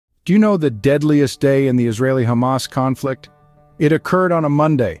Do you know the deadliest day in the Israeli-Hamas conflict? It occurred on a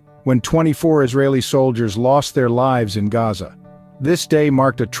Monday, when 24 Israeli soldiers lost their lives in Gaza. This day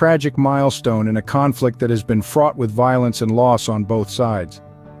marked a tragic milestone in a conflict that has been fraught with violence and loss on both sides.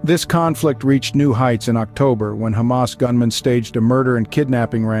 This conflict reached new heights in October when Hamas gunmen staged a murder and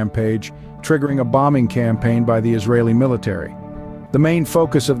kidnapping rampage, triggering a bombing campaign by the Israeli military. The main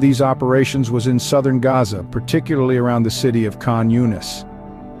focus of these operations was in southern Gaza, particularly around the city of Khan Yunis.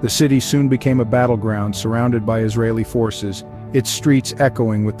 The city soon became a battleground surrounded by Israeli forces, its streets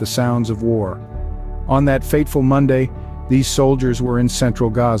echoing with the sounds of war. On that fateful Monday, these soldiers were in central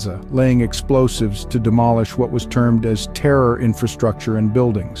Gaza, laying explosives to demolish what was termed as terror infrastructure and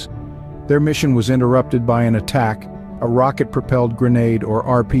buildings. Their mission was interrupted by an attack, a rocket-propelled grenade or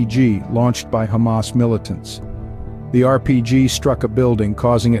RPG launched by Hamas militants. The RPG struck a building,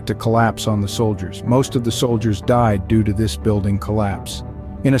 causing it to collapse on the soldiers. Most of the soldiers died due to this building collapse.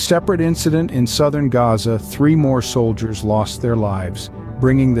 In a separate incident in southern Gaza, 3 more soldiers lost their lives,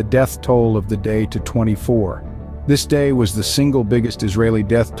 bringing the death toll of the day to 24. This day was the single biggest Israeli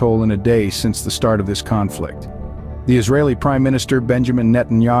death toll in a day since the start of this conflict. The Israeli Prime Minister Benjamin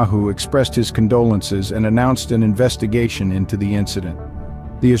Netanyahu expressed his condolences and announced an investigation into the incident.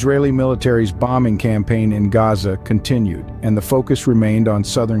 The Israeli military's bombing campaign in Gaza continued, and the focus remained on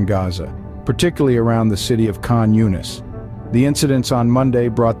southern Gaza, particularly around the city of Khan Yunis. The incidents on Monday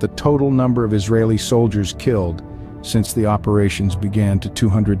brought the total number of Israeli soldiers killed since the operations began to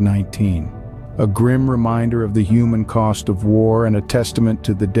 219. A grim reminder of the human cost of war and a testament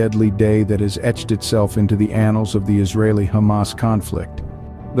to the deadly day that has etched itself into the annals of the Israeli-Hamas conflict.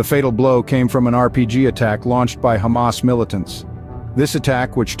 The fatal blow came from an RPG attack launched by Hamas militants. This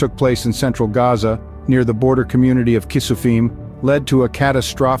attack, which took place in central Gaza, near the border community of Kisufim, led to a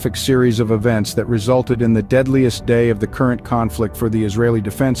catastrophic series of events that resulted in the deadliest day of the current conflict for the Israeli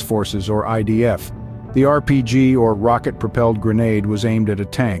Defense Forces, or IDF. The RPG, or rocket-propelled grenade, was aimed at a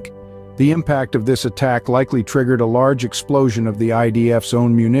tank. The impact of this attack likely triggered a large explosion of the IDF's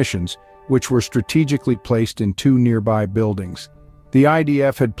own munitions, which were strategically placed in 2 nearby buildings. The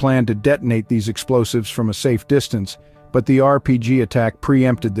IDF had planned to detonate these explosives from a safe distance, but the RPG attack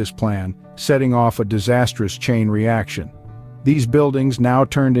preempted this plan, setting off a disastrous chain reaction. These buildings, now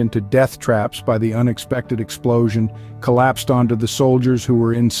turned into death traps by the unexpected explosion, collapsed onto the soldiers who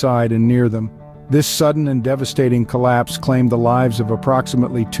were inside and near them. This sudden and devastating collapse claimed the lives of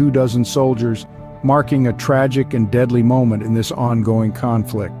approximately 24 soldiers, marking a tragic and deadly moment in this ongoing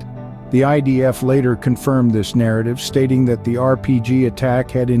conflict. The IDF later confirmed this narrative, stating that the RPG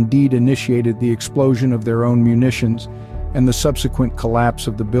attack had indeed initiated the explosion of their own munitions and the subsequent collapse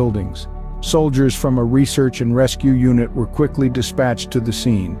of the buildings. Soldiers from a research and rescue unit were quickly dispatched to the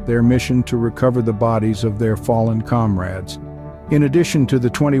scene, their mission to recover the bodies of their fallen comrades. In addition to the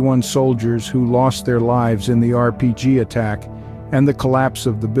 21 soldiers who lost their lives in the RPG attack and the collapse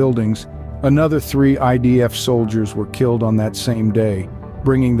of the buildings, another 3 IDF soldiers were killed on that same day,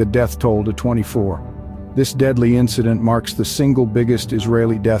 bringing the death toll to 24. This deadly incident marks the single biggest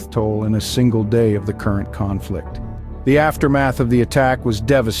Israeli death toll in a single day of the current conflict. The aftermath of the attack was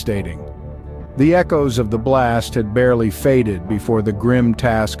devastating. The echoes of the blast had barely faded before the grim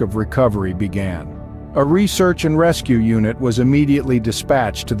task of recovery began. A research and rescue unit was immediately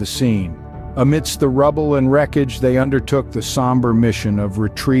dispatched to the scene. Amidst the rubble and wreckage, they undertook the somber mission of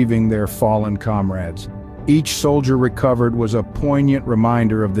retrieving their fallen comrades. Each soldier recovered was a poignant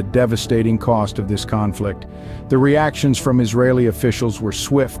reminder of the devastating cost of this conflict. The reactions from Israeli officials were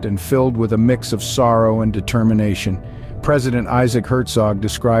swift and filled with a mix of sorrow and determination. President Isaac Herzog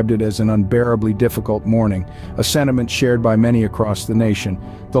described it as an unbearably difficult morning, a sentiment shared by many across the nation.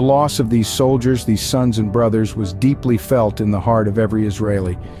 The loss of these soldiers, these sons and brothers, was deeply felt in the heart of every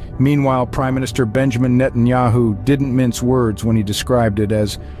Israeli. Meanwhile, Prime Minister Benjamin Netanyahu didn't mince words when he described it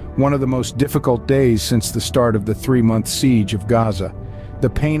as one of the most difficult days since the start of the 3-month siege of Gaza. The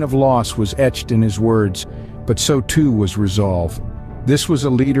pain of loss was etched in his words, but so too was resolve. This was a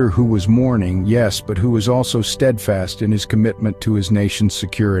leader who was mourning, yes, but who was also steadfast in his commitment to his nation's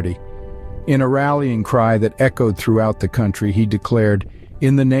security. In a rallying cry that echoed throughout the country, he declared,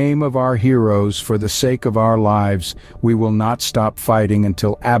 "In the name of our heroes, for the sake of our lives, we will not stop fighting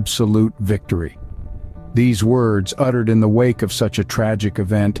until absolute victory." These words, uttered in the wake of such a tragic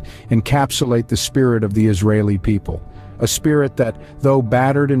event, encapsulate the spirit of the Israeli people, a spirit that, though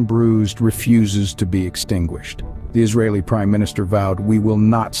battered and bruised, refuses to be extinguished. The Israeli Prime Minister vowed, "We will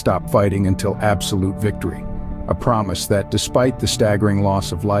not stop fighting until absolute victory." A promise that, despite the staggering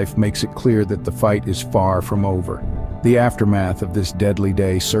loss of life, makes it clear that the fight is far from over. The aftermath of this deadly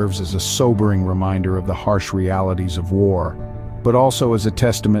day serves as a sobering reminder of the harsh realities of war. but also as a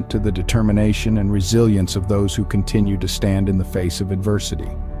testament to the determination and resilience of those who continue to stand in the face of adversity.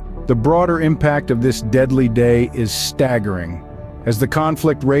 The broader impact of this deadly day is staggering. As the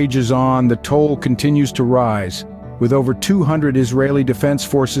conflict rages on, the toll continues to rise, with over 200 Israeli Defense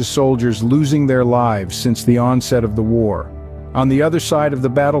Forces soldiers losing their lives since the onset of the war. On the other side of the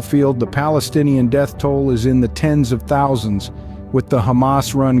battlefield, the Palestinian death toll is in the tens of thousands, with the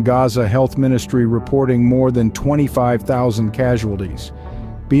Hamas-run Gaza Health Ministry reporting more than 25,000 casualties.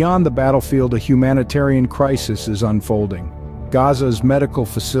 Beyond the battlefield, a humanitarian crisis is unfolding. Gaza's medical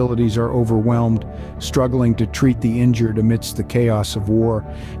facilities are overwhelmed, struggling to treat the injured amidst the chaos of war.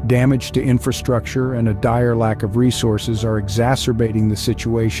 Damage to infrastructure and a dire lack of resources are exacerbating the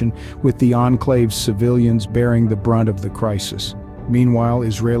situation, with the enclave's civilians bearing the brunt of the crisis. Meanwhile,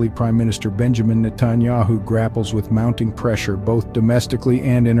 Israeli Prime Minister Benjamin Netanyahu grapples with mounting pressure both domestically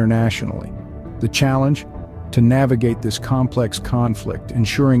and internationally. The challenge? To navigate this complex conflict,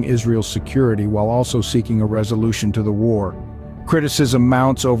 ensuring Israel's security while also seeking a resolution to the war. Criticism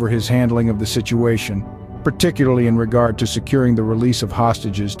mounts over his handling of the situation, particularly in regard to securing the release of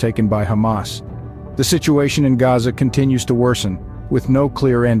hostages taken by Hamas. The situation in Gaza continues to worsen, with no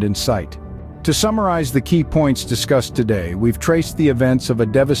clear end in sight. To summarize the key points discussed today, we've traced the events of a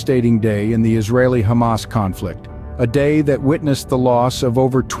devastating day in the Israeli-Hamas conflict, a day that witnessed the loss of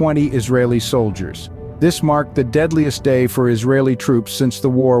over 20 Israeli soldiers. This marked the deadliest day for Israeli troops since the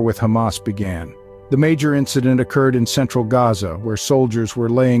war with Hamas began. The major incident occurred in central Gaza, where soldiers were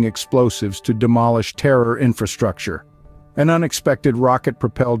laying explosives to demolish terror infrastructure. An unexpected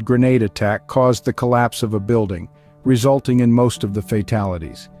rocket-propelled grenade attack caused the collapse of a building, resulting in most of the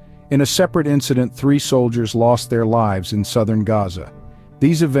fatalities. In a separate incident, 3 soldiers lost their lives in southern Gaza.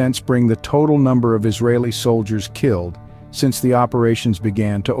 These events bring the total number of Israeli soldiers killed since the operations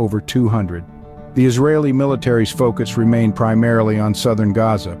began to over 200. The Israeli military's focus remained primarily on southern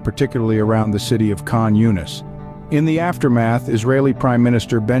Gaza, particularly around the city of Khan Yunis. In the aftermath, Israeli Prime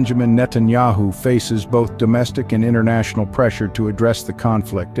Minister Benjamin Netanyahu faces both domestic and international pressure to address the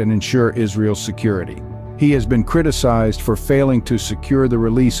conflict and ensure Israel's security. He has been criticized for failing to secure the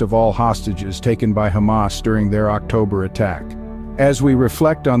release of all hostages taken by Hamas during their October attack. As we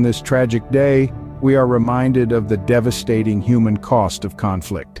reflect on this tragic day, we are reminded of the devastating human cost of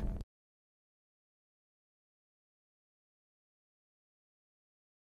conflict.